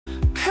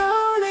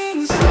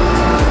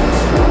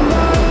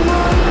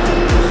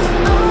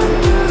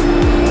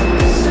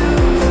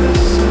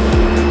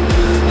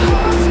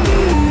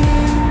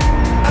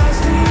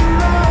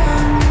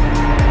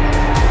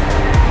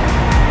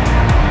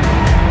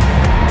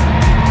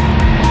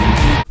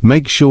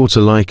Make sure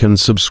to like and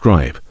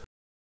subscribe.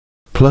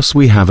 Plus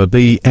we have a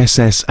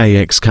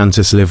BSSAX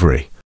Qantas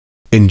livery.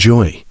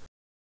 Enjoy.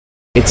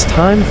 It's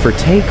time for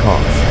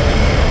takeoff.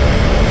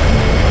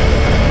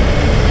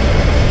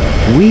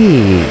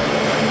 Whee!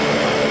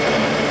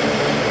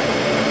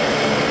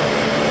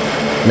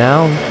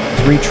 Now,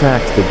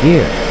 retract the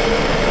gear.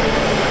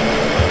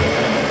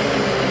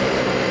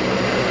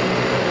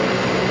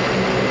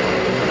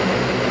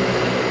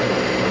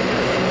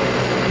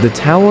 The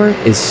tower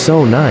is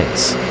so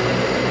nice.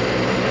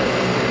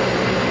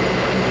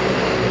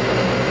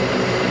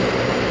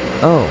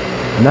 Oh,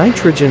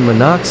 nitrogen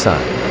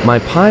monoxide. My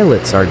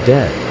pilots are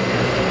dead.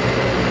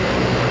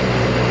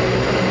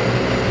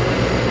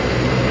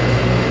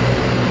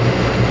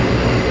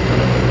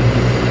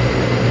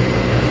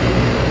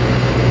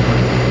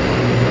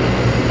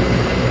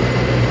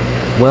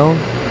 Well,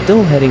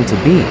 still heading to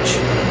beach.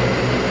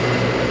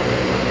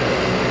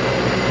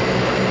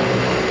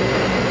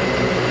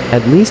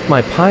 At least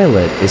my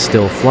pilot is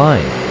still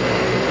flying.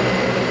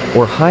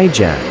 Or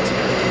hijacked.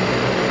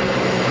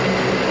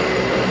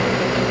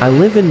 I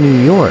live in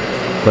New York,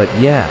 but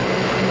yeah.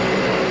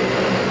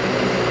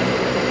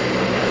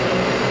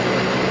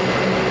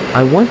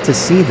 I want to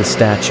see the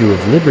Statue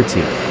of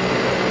Liberty.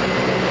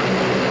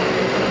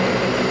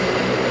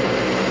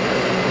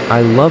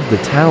 I love the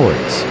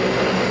towers.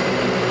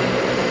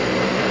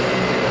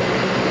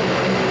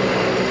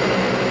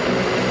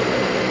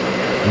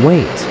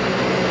 Wait.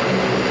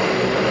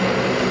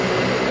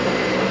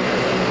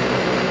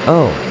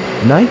 Oh,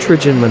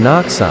 nitrogen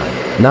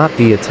monoxide, not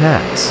the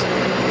attacks.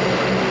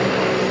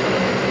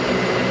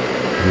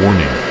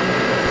 Warning.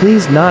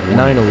 Please not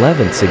Warning.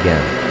 9/11s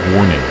again.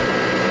 Warning.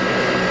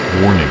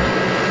 Warning.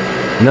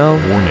 No,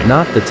 Warning.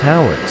 not the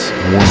towers.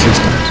 Warning.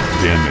 Systems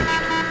damaged.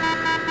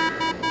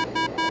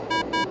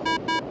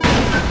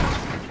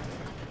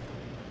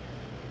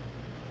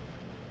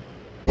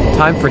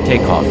 Time for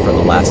takeoff for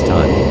the last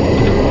time.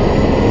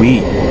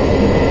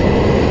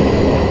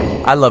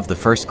 I love the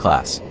first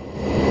class.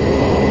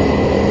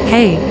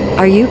 Hey,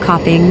 are you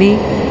copying me?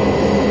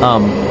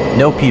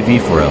 No PV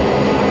for real.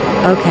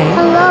 Okay.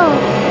 Hello.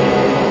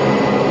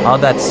 Oh,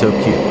 that's so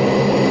cute.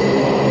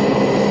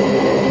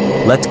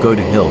 Let's go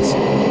to hills.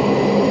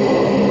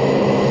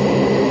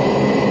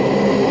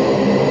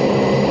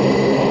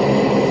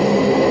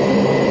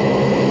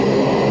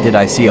 Did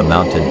I see a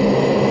mountain?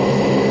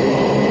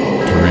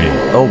 Terrain.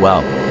 Oh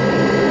wow.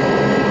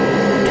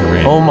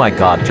 Terrain. Oh my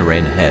god,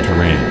 terrain ahead.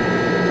 Terrain.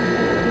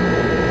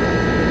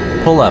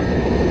 Pull up.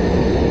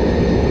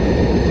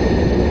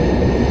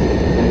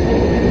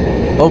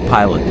 Oh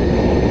pilot,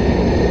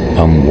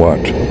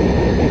 What?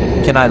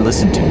 can I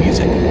listen to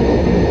music?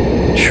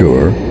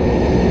 Sure.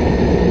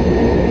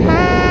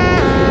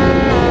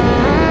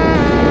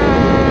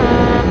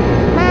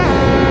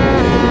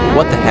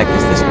 What the heck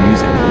is this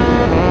music?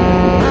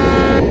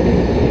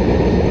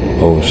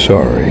 Oh,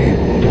 sorry.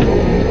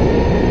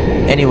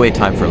 Anyway,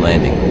 time for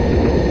landing.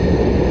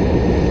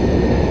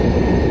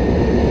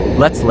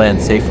 Let's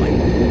land safely.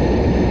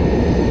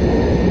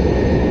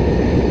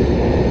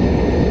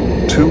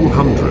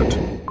 200.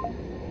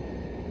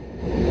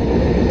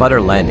 Butter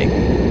landing.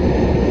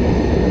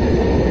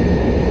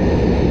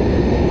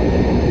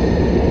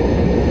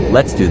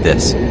 Let's do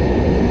this.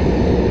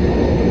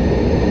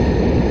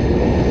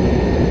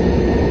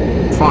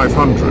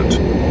 500.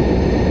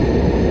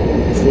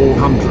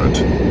 400.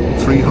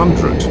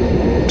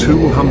 300.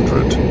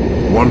 200.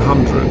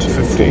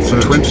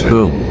 150. 20.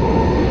 Boom.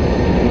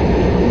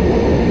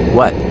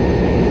 What?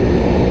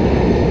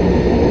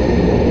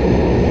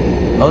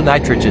 Oh,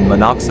 nitrogen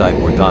monoxide,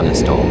 we're gonna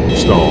stall.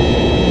 Stall.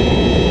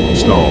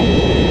 Stall.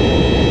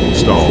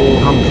 Stall.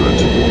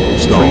 400.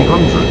 Stall.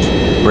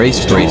 300.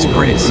 Brace, brace,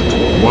 brace.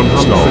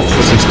 100.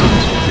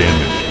 Systems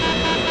damaged.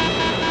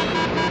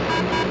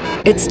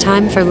 It's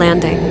time for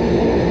landing.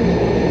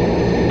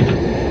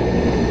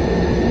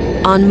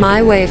 On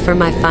my way for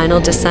my final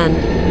descent.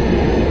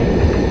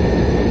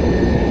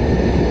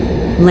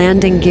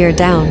 Landing gear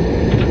down.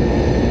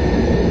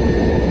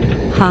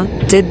 Huh?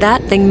 Did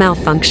that thing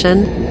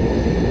malfunction?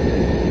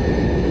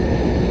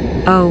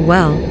 Oh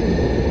well.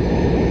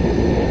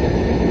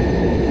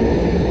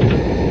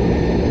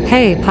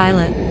 Hey,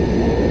 pilot.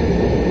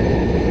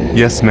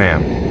 Yes,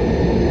 ma'am.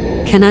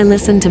 Can I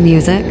listen to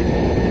music?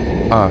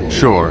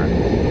 Sure.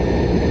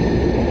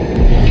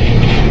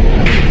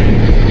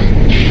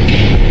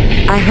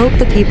 I hope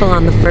the people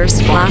on the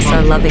first class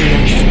are loving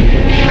this.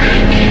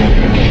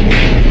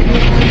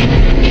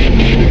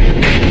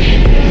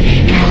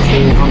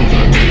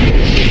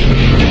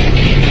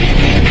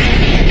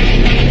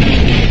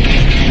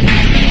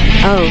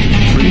 Oh,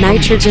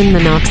 nitrogen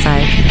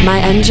monoxide. My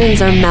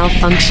engines are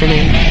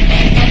malfunctioning.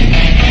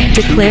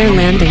 Declare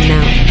landing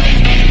now.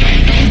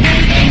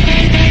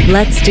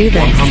 Let's do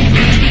this.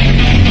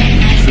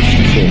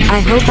 I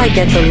hope I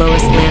get the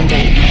lowest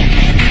landing.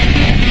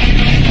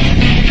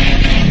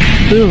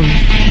 Boom.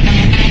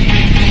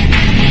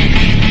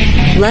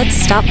 Let's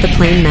stop the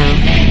plane now.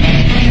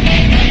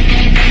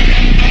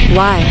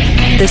 Why?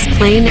 This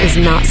plane is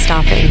not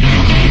stopping.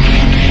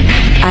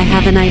 I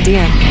have an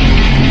idea.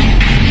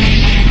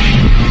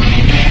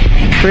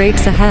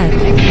 Brakes ahead.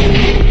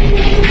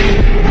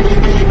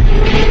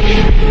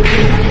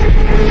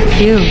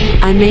 Phew,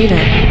 I made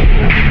it.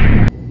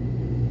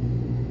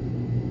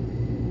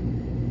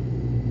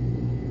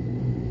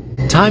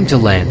 Time to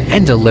land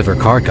and deliver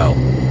cargo.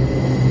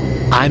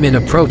 I'm in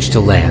approach to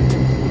land.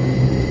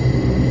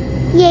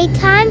 Yay,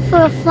 time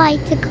for a flight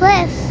to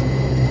Cliffs.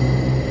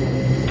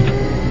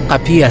 A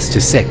PS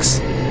to 6.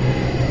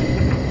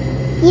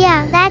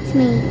 Yeah, that's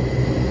me.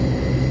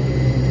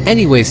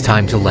 Anyways,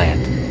 time to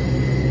land.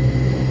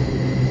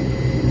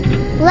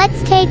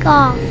 Let's take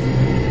off.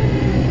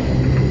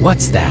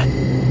 What's that?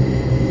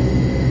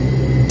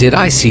 Did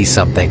I see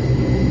something?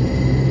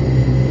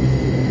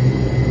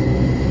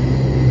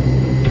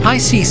 I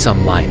see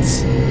some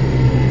lights.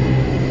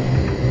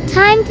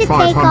 Time to take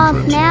off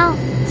 500. now.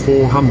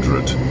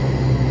 400.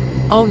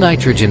 Oh,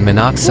 nitrogen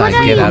monoxide,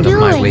 What are get you out of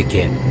my doing? way,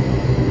 kid.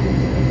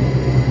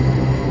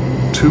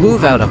 200.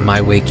 Move out of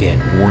my way, kid.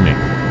 Warning.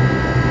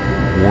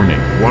 Warning.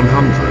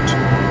 100.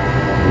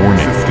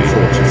 Warning. 50,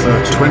 40,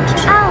 30,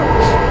 22.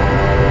 Ouch!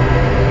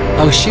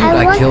 Oh shoot,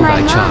 I I want killed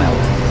my that mom. child.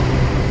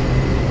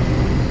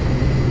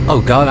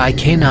 Oh god, I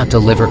cannot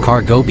deliver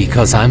cargo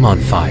because I'm on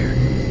fire.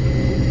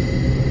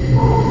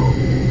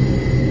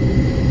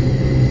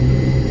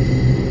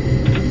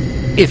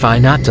 If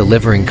I'm not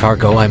delivering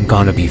cargo, I'm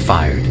gonna be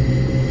fired.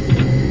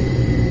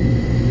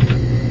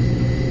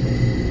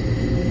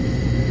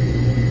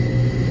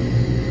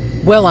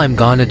 Well, I'm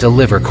gonna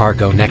deliver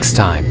cargo next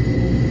time.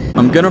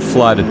 I'm gonna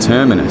fly to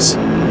Terminus.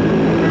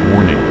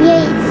 Warning.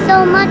 Yay, it's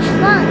so much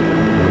fun.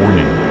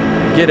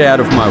 Warning. Get out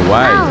of my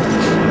way.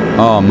 Ouch!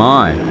 Oh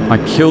my, I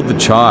killed the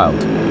child.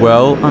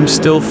 Well, I'm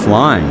still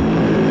flying.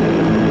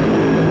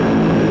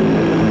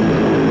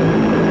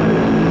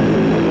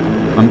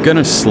 I'm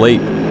gonna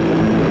sleep.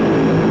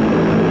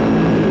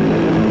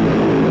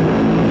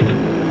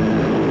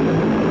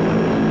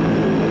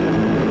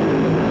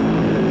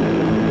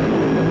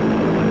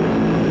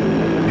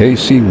 Hey,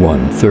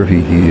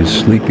 C-130, he is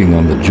sleeping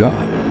on the job.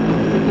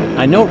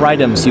 I know, right,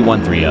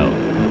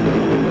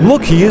 MC-130.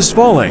 Look, he is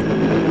falling.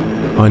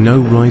 I know,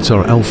 right,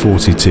 our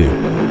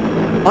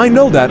L42. I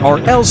know that our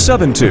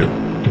L72.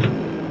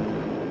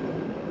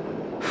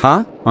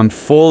 Huh? I'm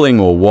falling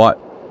or what?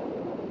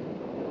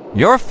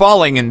 You're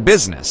falling in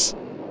business.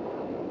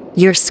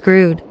 You're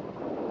screwed.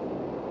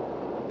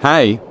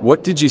 Hey,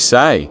 what did you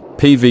say?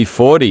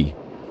 PV-40.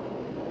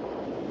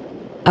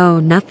 Oh,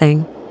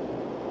 nothing.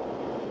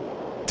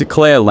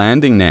 Declare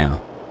landing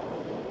now.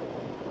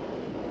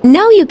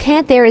 No, you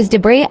can't. There is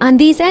debris on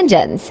these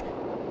engines.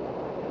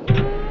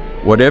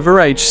 Whatever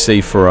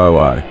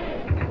HC400.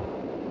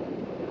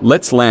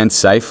 Let's land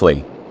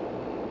safely.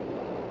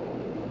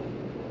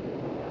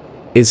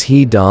 Is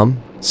he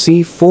dumb?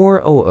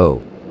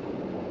 C400.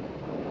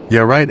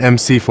 Yeah, right,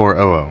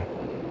 MC400.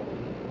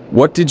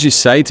 What did you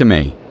say to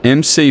me?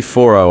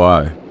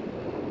 MC400.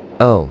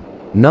 Oh,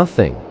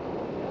 nothing.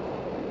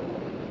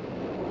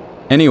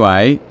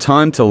 Anyway,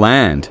 time to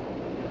land.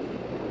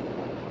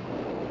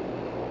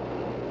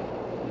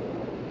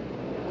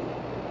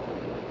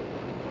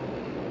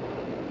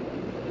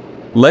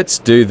 Let's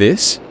do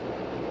this.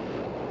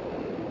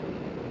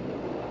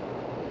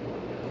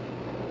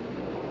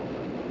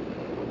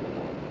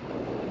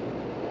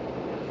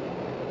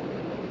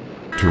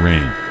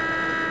 Terrain.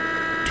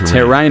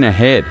 Terrain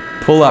ahead.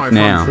 Pull up 500,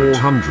 now.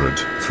 400,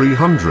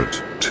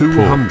 300,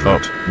 200,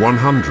 up.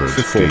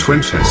 150,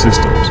 20.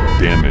 Systems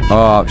damaged.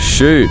 Oh,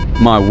 shoot.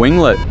 My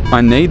winglet. I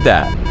need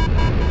that.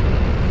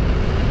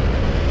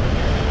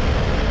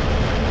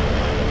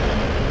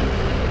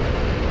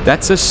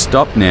 That's a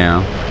stop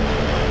now.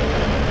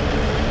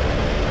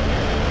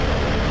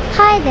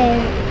 Hi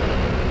there.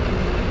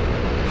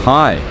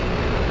 Hi.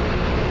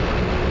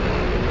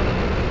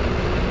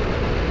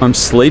 I'm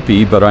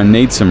sleepy, but I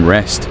need some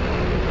rest.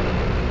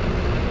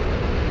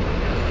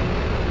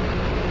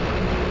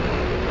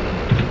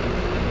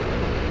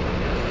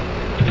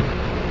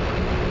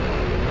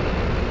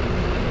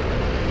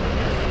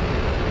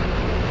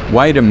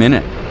 Wait a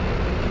minute.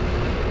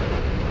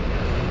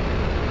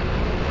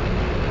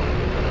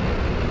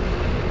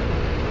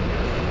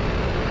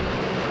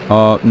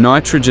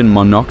 Nitrogen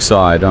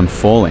monoxide, I'm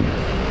falling.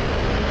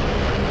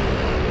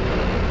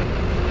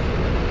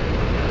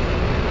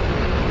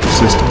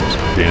 Systems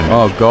damaged.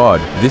 Oh god,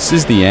 this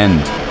is the end.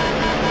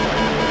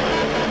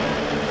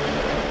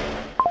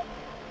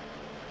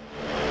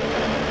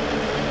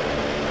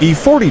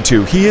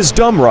 E42, he is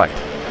dumb right.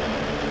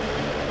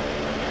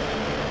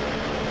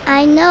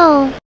 I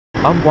know.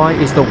 Why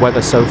is the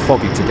weather so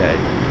foggy today?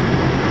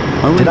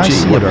 Did I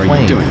see a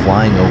plane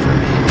flying over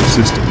me?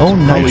 Systems. Oh,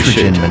 Holy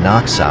nitrogen shit.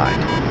 monoxide.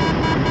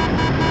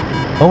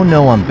 Oh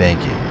no, I'm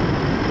banking.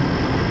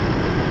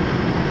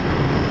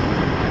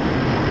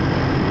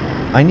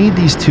 I need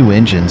these two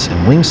engines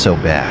and wings so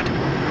bad.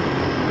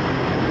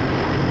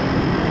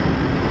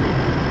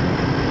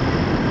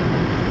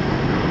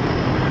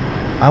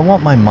 I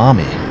want my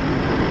mommy.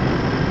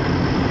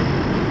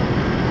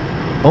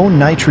 Oh,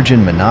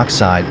 nitrogen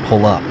monoxide,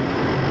 pull up.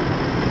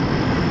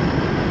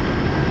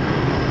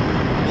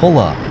 Pull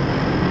up.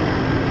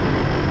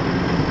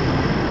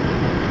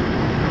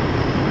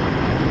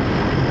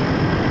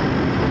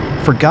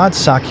 For God's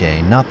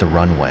sake, not the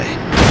runway.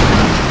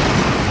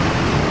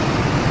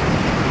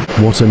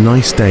 What a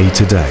nice day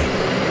today.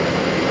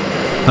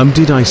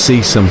 Did I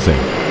see something?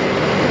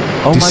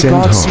 Oh Descend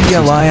my god, hard.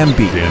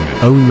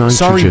 CLIMB. Oh, nitrogen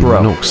Sorry,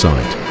 bro.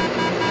 monoxide.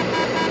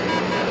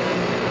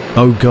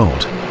 Oh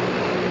god.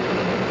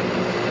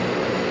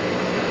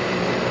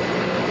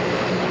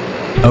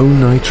 Oh,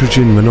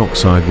 nitrogen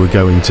monoxide, we're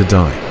going to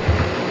die.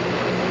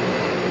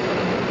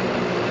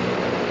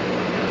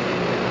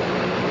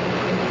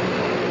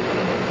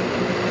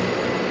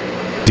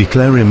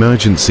 Declare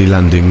emergency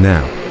landing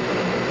now.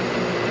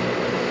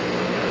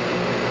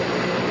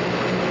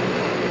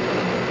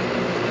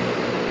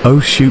 Oh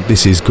shoot,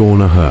 this is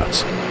gonna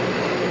hurt.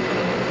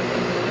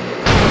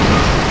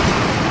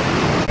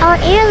 Our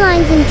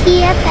airlines in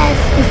TFS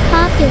is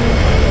popular.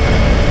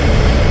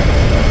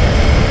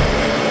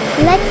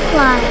 Let's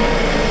fly.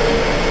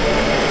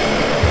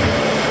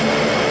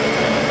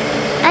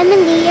 I'm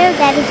in the air,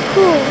 that is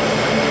cool.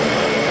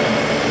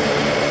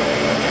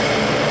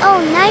 Oh,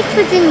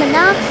 nitrogen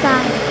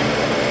monoxide.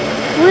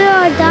 We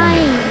are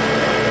dying.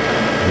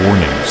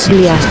 Warning,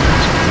 sea Yeah.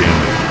 systems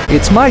damaged.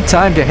 It's my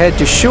time to head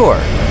to shore.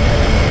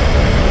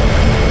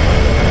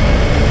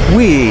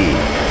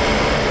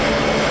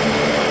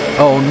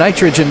 Oh,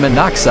 nitrogen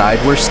monoxide,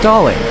 we're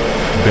stalling.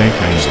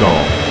 Banking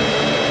stall.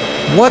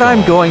 What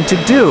I'm going to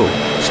do?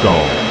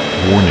 Stall.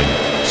 Warning.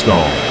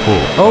 Stall.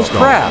 Pull. Oh,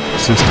 Stall. crap.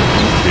 Systems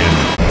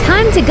damaged.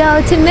 Time to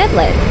go to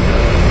Midland.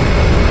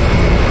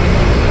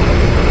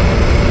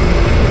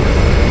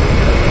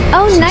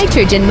 Oh,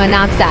 nitrogen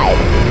monoxide.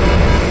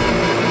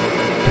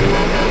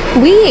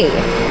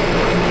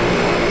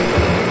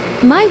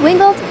 My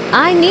Wingold,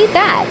 I need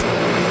that.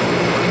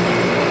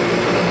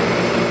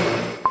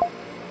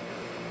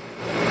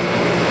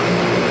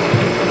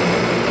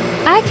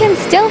 I can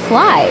still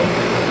fly.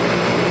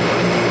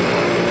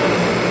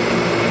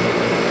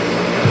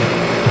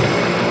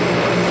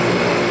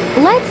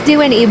 Let's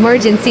do an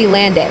emergency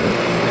landing.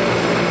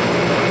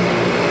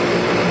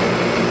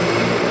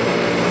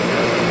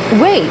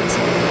 Wait.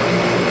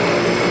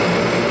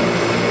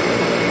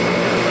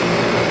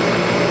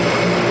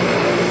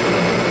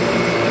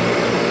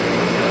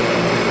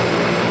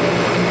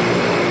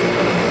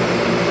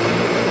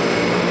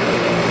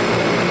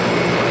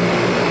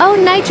 Oh,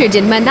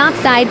 nitrogen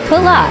monoxide,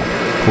 pull up.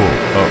 Pull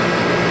up.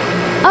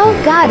 Oh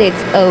god,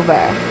 it's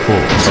over.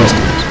 Pull.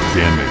 Systems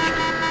damaged.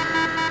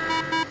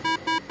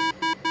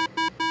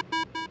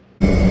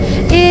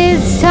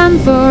 It's time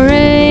for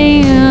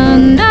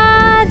another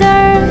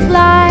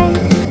flight.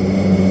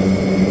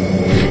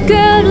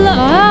 Good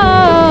luck.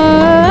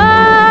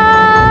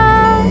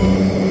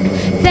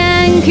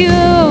 Thank you,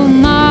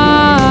 Mom.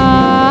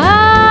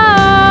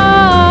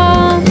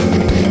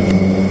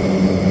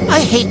 I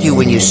hate you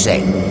when you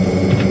sing.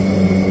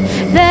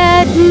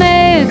 That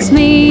makes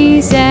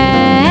me sad.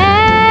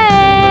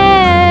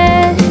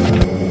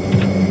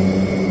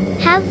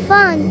 Have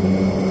fun.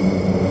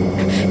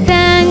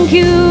 Thank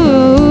you.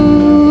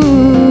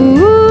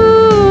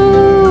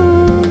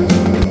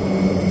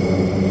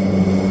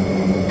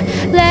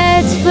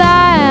 Let's fly.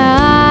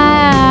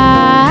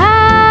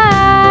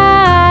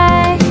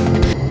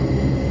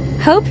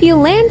 Hope you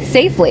land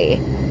safely.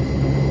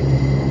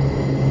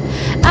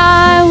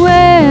 I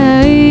will.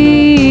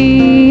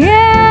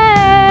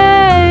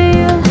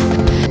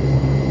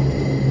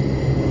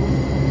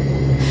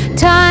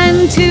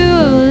 Time to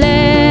land.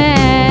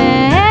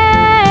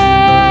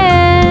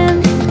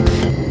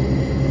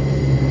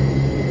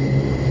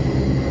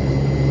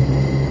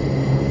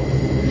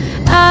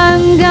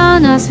 I'm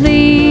gonna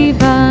sleep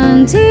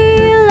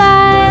until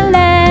I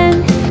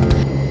land.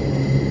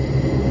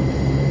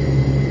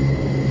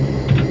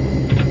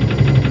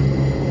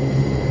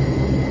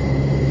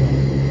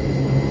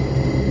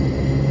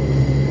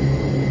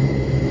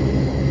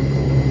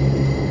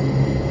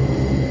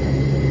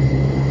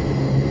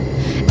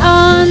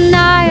 On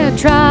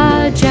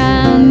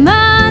nitrogen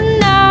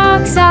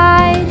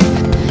monoxide.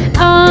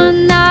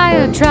 On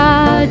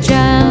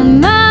nitrogen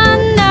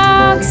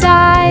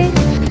monoxide.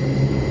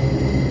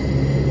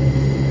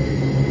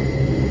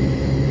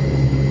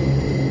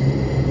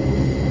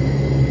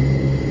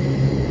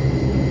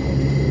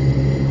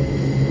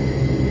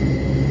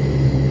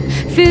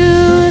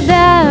 Feel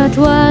that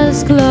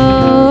was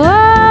close.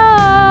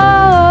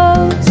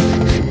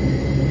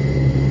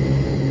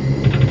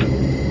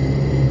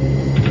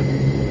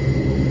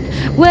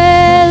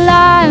 Well,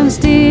 I'm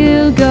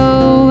still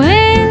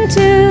going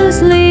to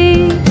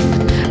sleep.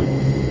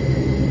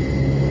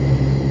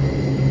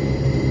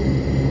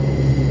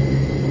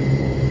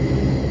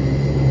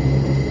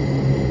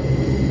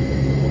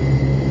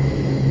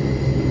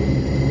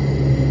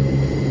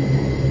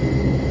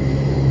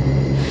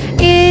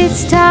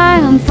 It's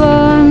time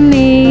for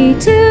me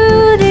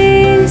to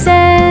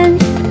descend.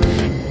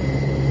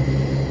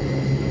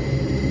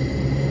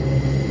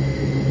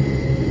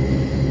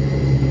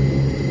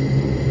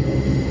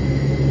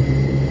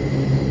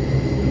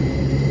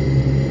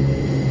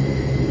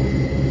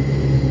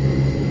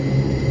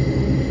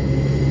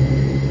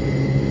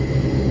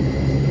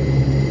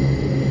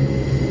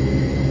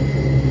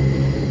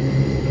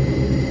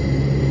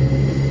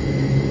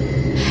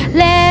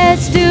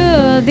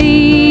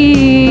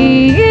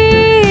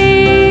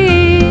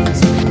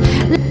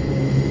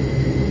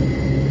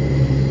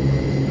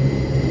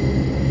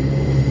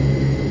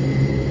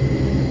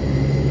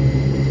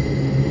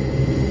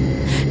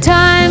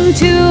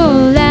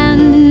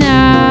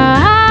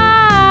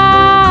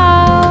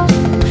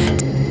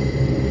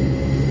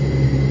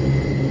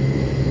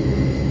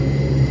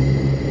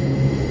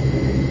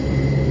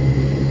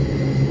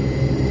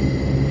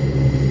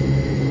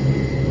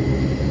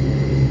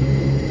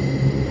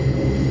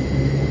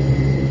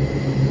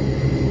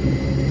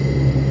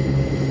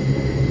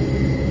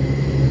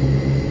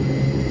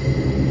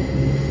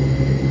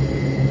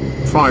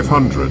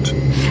 500.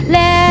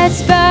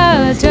 Let's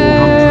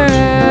butter.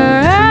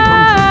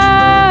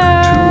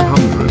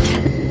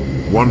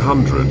 200.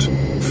 100.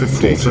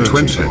 50.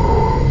 20.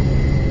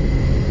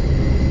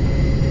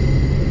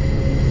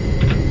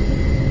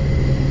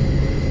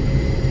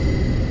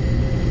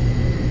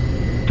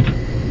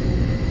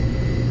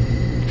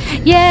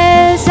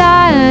 Yes,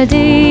 I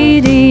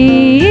did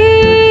it.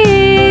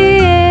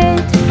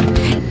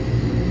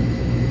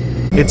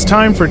 It's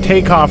time for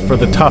takeoff for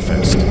the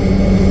toughest.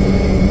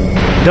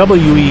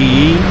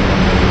 WEE.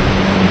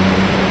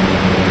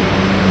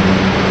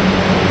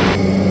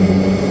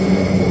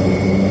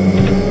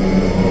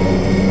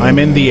 I'm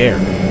in the air.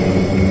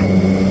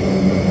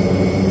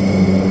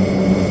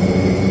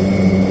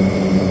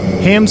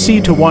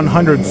 KMC to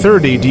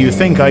 130, do you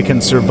think I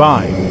can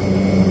survive?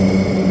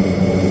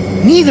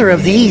 Neither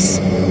of these.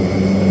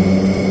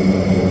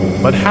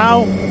 But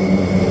how?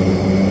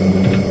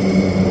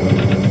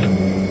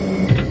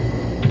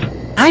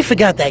 I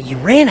forgot that you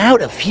ran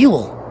out of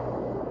fuel.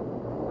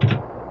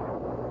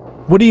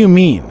 What do you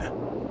mean?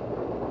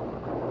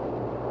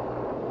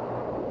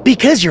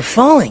 Because you're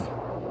falling.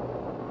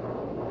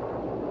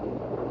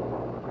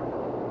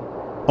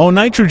 Oh,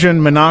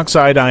 nitrogen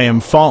monoxide, I am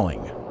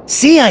falling.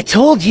 See, I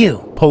told you.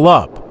 Pull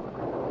up.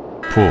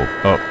 Pull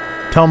up.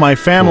 Tell my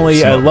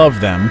family I love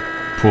them.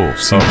 Pull up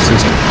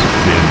systems.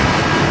 Damage.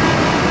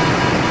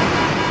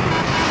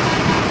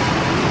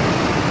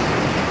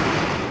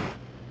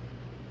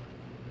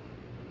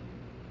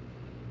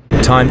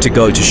 Time to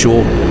go to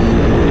shore.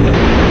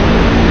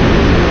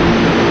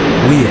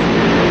 Weird.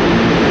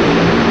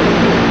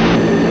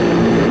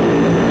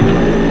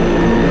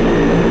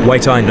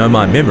 Wait, I know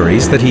my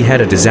memories that he had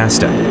a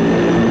disaster.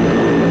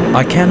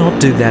 I cannot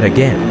do that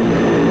again.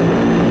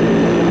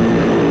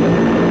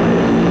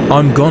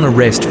 I'm gonna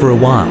rest for a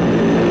while.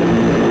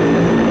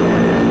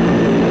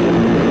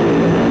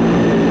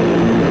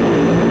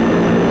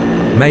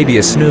 Maybe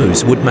a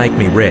snooze would make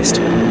me rest.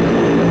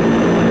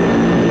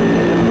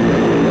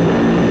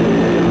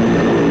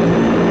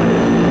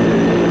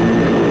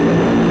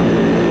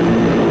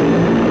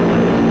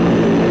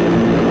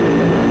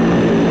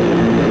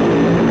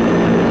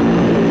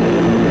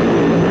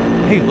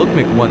 Hey, look,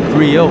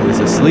 Mick130 is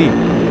asleep.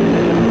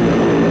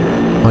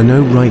 I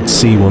know, right,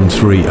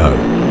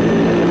 C130.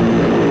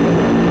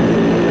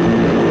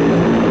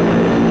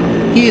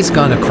 He is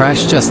gonna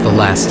crash just the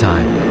last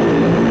time.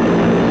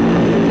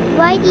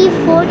 Right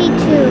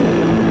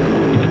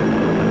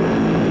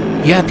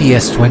E42. Yeah,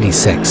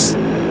 PS26.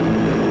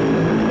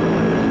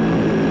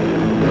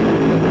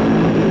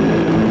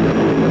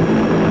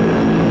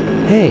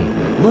 Hey,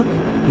 look,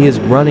 he is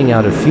running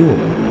out of fuel.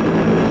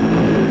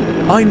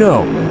 I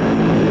know.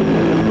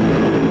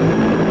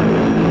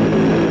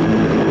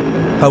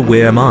 Oh,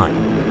 where am I?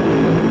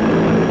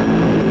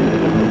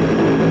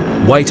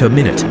 Wait a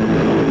minute.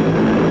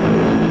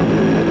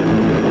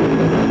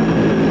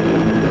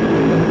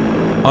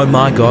 Oh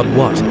my god,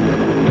 what?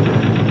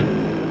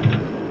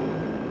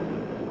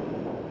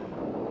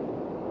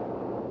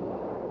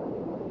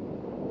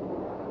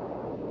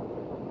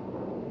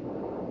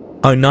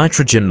 Oh,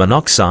 nitrogen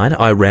monoxide,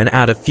 I ran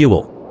out of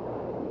fuel.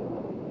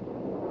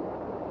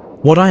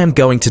 What I am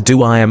going to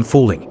do, I am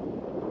falling.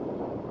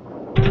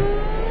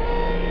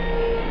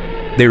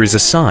 There is a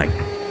sign.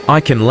 I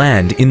can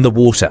land in the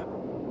water.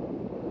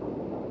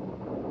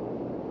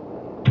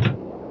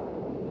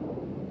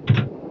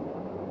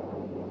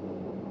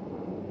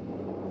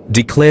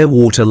 Declare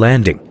water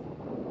landing.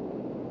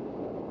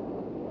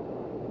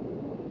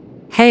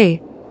 Hey,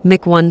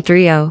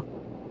 Mick130.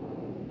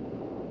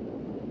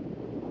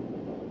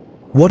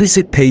 What is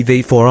it,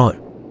 PV40?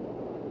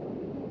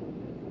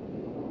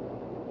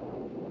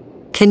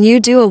 Can you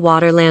do a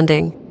water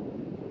landing?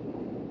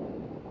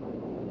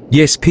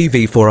 Yes,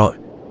 PV40.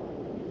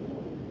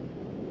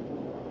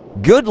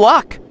 Good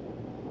luck!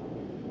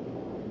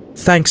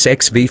 Thanks,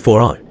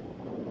 XV40.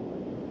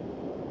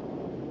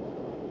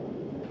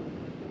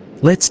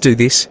 Let's do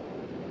this.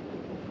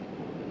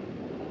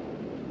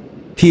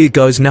 Here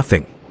goes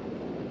nothing.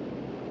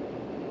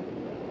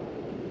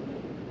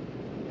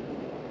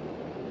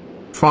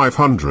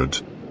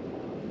 $500.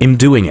 I'm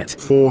doing it.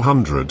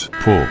 400.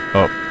 Pull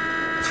up.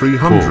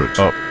 300.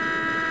 Pull up.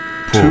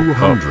 Pull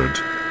 200. Up.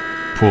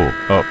 Pull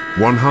up.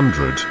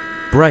 100.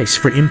 Brace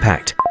for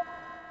impact.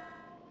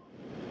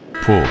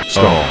 Pull.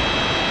 Stall.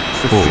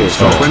 Pull. 50.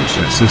 Stall. 20.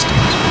 Systems.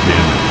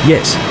 Damage.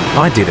 Yes,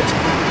 I did it.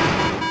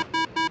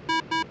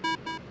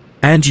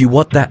 And you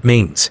what that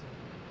means?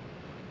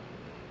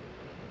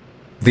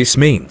 This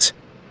means.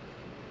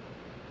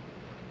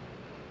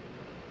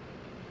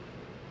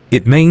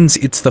 It means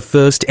it's the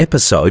first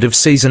episode of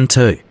Season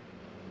 2.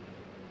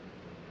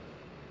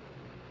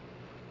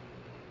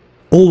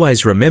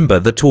 Always remember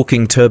the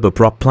talking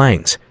turboprop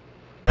planes.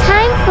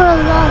 Time for a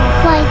long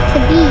flight to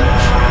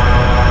beach.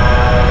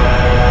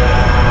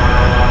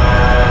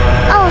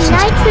 Oh,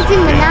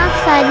 nitrogen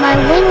monoxide, my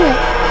winglet.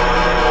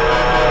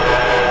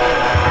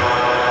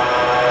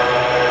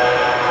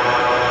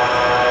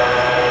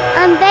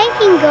 I'm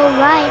banking go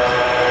right.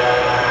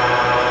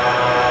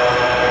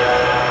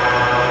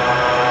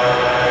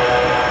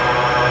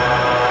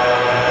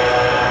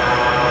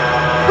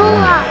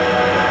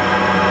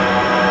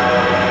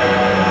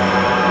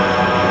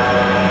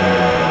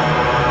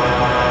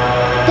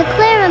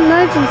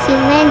 emergency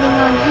landing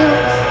on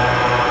hills.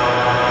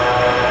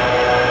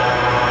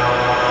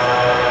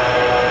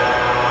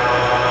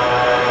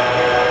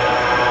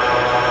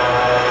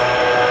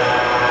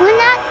 We're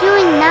not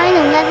doing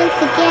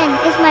 9/11th again,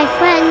 is my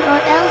friend or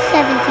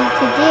L70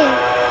 to dig.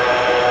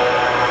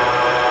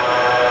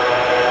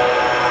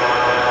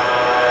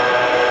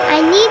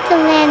 I need to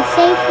land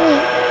safely.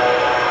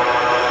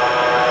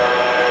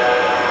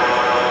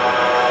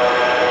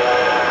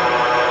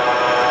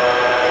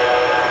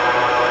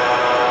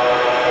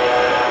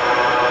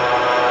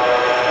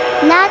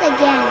 Not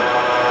again.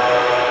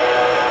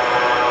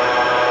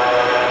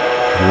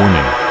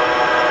 Warning.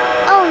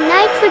 Oh,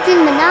 nitrogen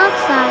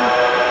monoxide.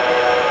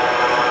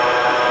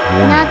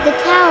 Warning. Not the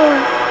tower.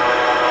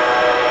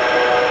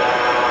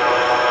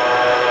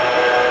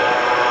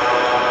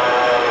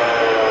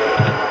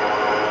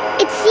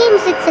 It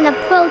seems it's an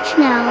approach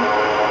now.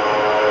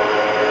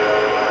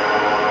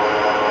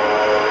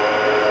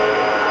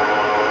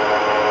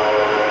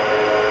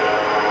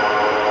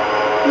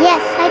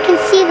 Yes, I can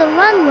see the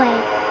runway.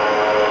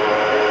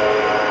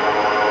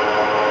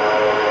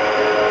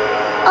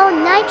 Oh,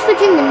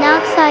 nitrogen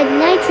monoxide,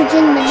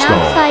 nitrogen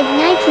monoxide,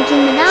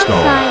 nitrogen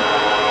monoxide.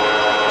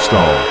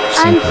 Stall.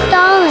 I'm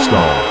stalling.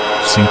 Stall.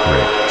 Sink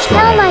rate. Stall.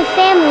 Tell my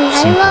family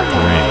I Sink love rate.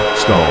 them. Terrain.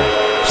 Stall.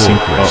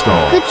 Sink rate.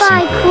 Stall.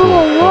 Goodbye, Sink rate.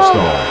 cruel world.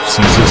 Stall.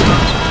 Sink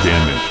systems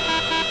damaged.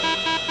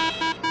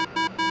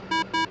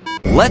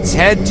 Let's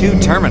head to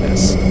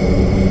Terminus.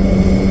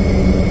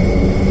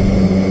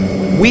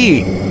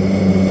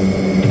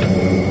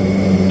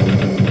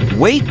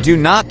 Wait, do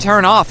not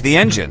turn off the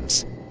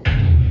engines.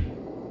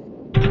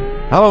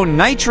 Oh,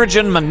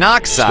 nitrogen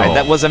monoxide, Stall.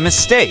 that was a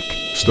mistake.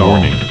 Stall.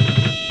 Warning.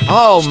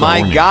 Oh Stall my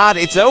warning. God,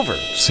 it's over.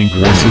 Sink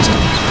rate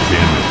systems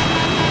damaged.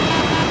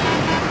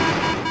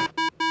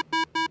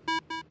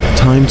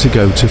 Time to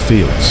go to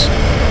fields.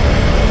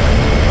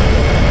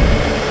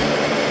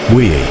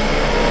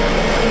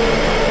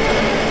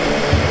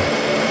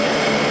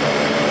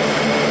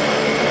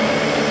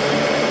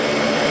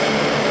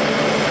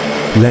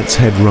 Let's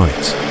head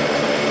right.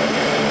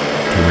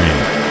 Terrain.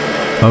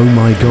 Oh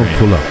my God,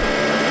 pull up.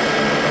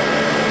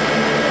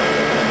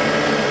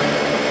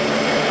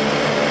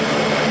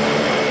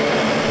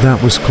 That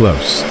was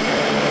close.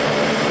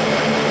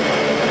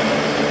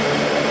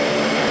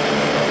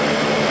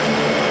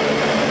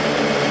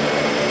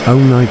 Oh,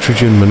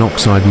 nitrogen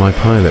monoxide, my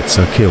pilots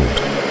are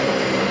killed.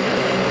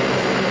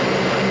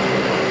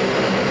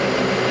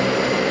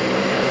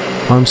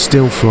 I'm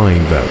still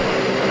flying though.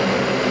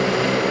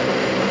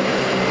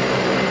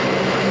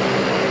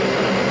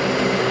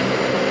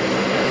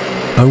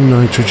 Oh,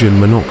 nitrogen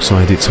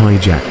monoxide, it's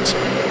hijacked.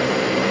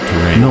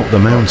 Terrain. Not the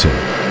mountain.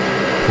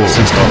 Full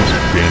systems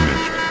damaged.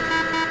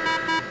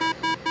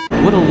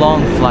 What a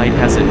long flight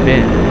has it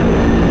been?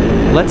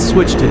 Let's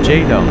switch to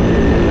JATO.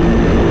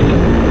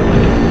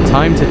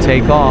 Time to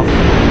take off.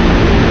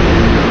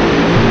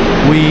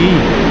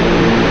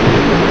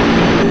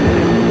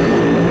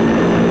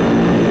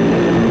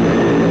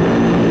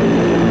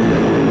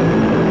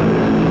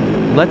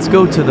 Let's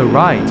go to the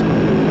right.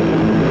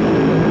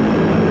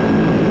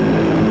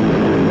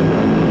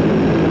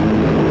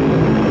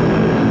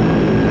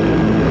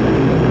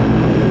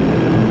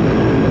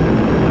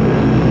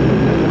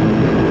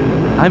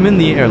 I'm in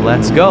the air,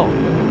 let's go.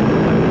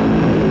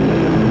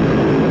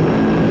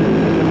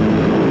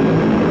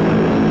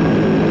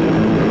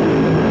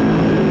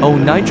 Oh,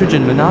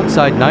 nitrogen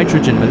monoxide,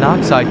 nitrogen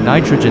monoxide,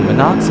 nitrogen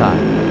monoxide.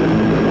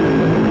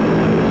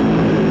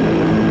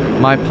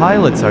 My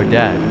pilots are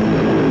dead.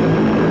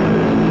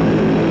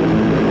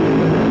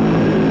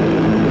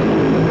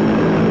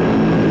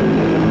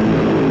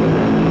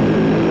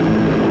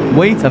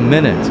 Wait a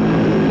minute.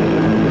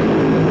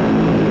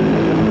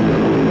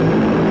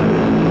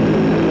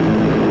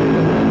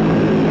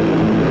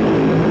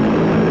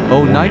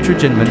 Oh,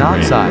 nitrogen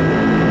monoxide.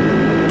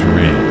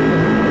 Terrain.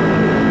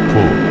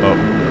 Pull up.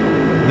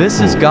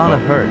 This is gonna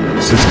hurt.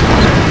 Systems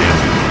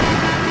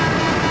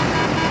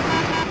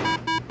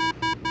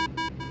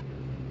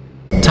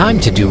damaged. Time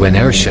to do an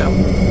air show.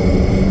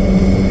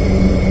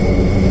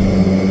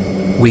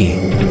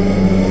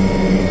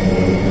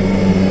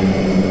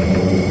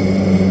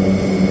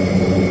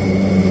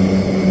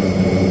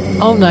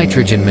 Oh,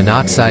 nitrogen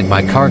monoxide,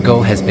 my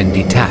cargo has been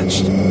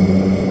detached.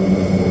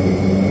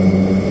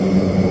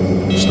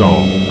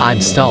 Stall. I'm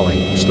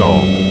stalling.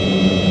 Stall.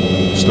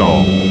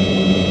 Stall.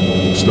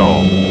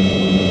 Stall.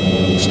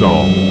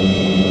 Stall.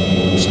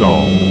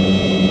 Stall.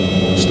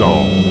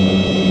 Stall.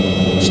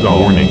 Stall.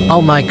 Warning.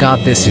 Oh my God,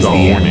 this is Stall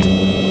the warning.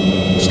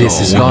 end. Stall This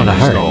is warning. gonna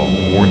hurt. Stall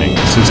warning.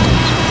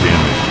 Systems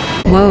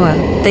damaged.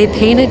 Whoa, they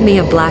painted me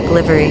a black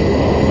livery.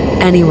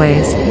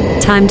 Anyways,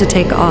 time to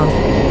take off.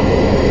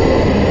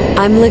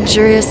 I'm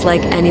luxurious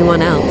like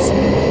anyone else.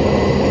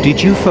 Did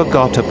you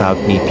forgot about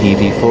me,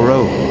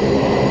 PV40?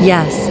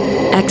 Yes,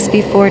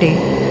 XV40.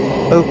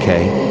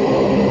 Okay.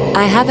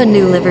 I have a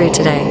new livery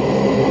today.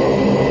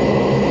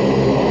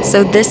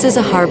 So this is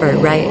a harbor,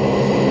 right?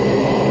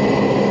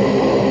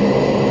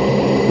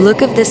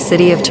 Look of this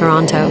city of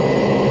Toronto.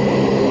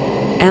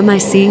 Am I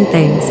seeing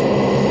things?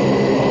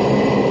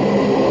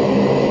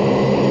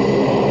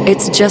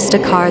 It's just a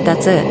car,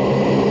 that's it.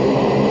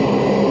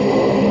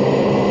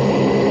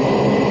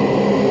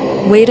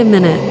 Wait a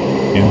minute.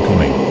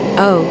 Incoming.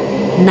 Oh,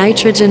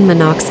 nitrogen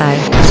monoxide.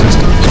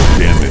 Systems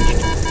damaged.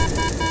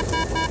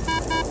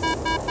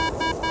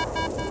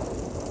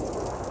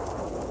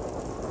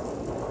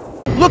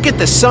 Look at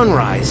the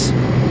sunrise.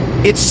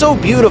 It's so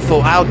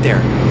beautiful out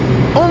there.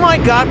 Oh my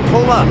God,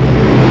 pull up.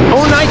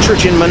 Oh,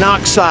 nitrogen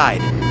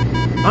monoxide.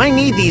 I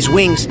need these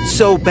wings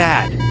so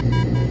bad.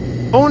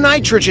 Oh,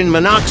 nitrogen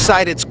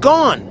monoxide, it's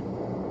gone.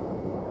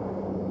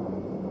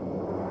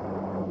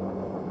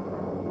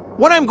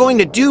 What I'm going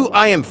to do,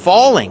 I am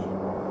falling.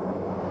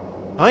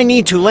 I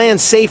need to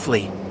land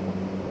safely.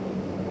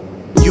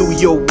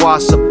 Yo,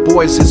 what's up,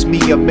 boys? It's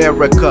me,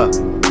 America.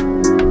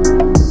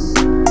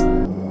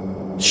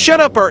 Shut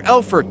up, or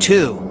Elfer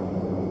too.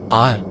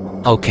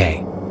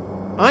 Okay.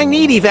 I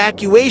need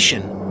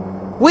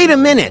evacuation. Wait a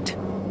minute.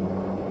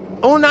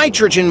 Oh,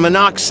 nitrogen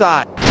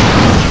monoxide.